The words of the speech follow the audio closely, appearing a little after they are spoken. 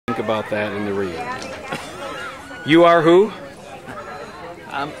think about that in the reunion. You are who?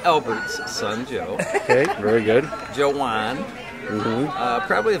 I'm Albert's son, Joe. Okay, very good. Joanne.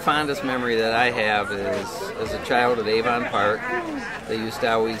 Probably the fondest memory that I have is as a child at Avon Park. They used to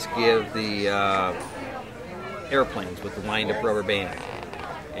always give the airplanes with the wind-up rubber band.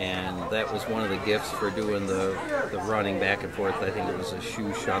 And that was one of the gifts for doing the running back and forth. I think it was a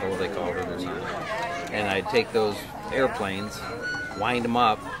shoe shuttle, they called it, or something. And I'd take those airplanes, wind them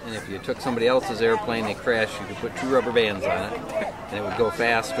up, and if you took somebody else's airplane, they crashed, you could put 2 rubber bands on it, and it would go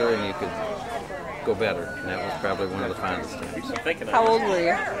faster, and you could go better. And that was probably one of the fondest times. How old were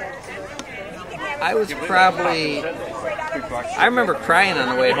you? I was probably... I remember crying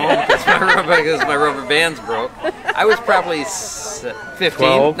on the way home because my rubber bands broke. I was probably 15.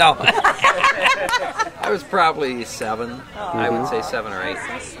 12? No. I was probably 7. I would say 7 or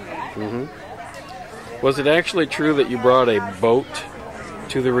 8. Was it actually true that you brought a boat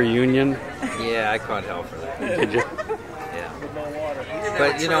to the reunion? Yeah, I caught hell for that. Did you? Yeah.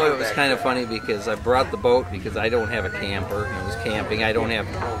 But you know, it was kind of funny because I brought the boat because I don't have a camper. I was camping. I don't have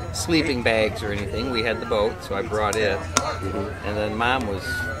sleeping bags or anything. We had the boat, so I brought it. And then Mom was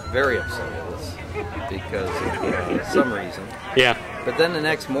very upset with us because of some reason. Yeah. But then the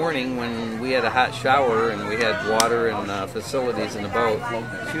next morning when we had a hot shower and we had water and facilities in the boat,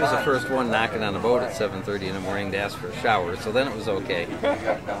 she was the first one knocking on the boat at 7:30 in the morning to ask for a shower, so then it was okay.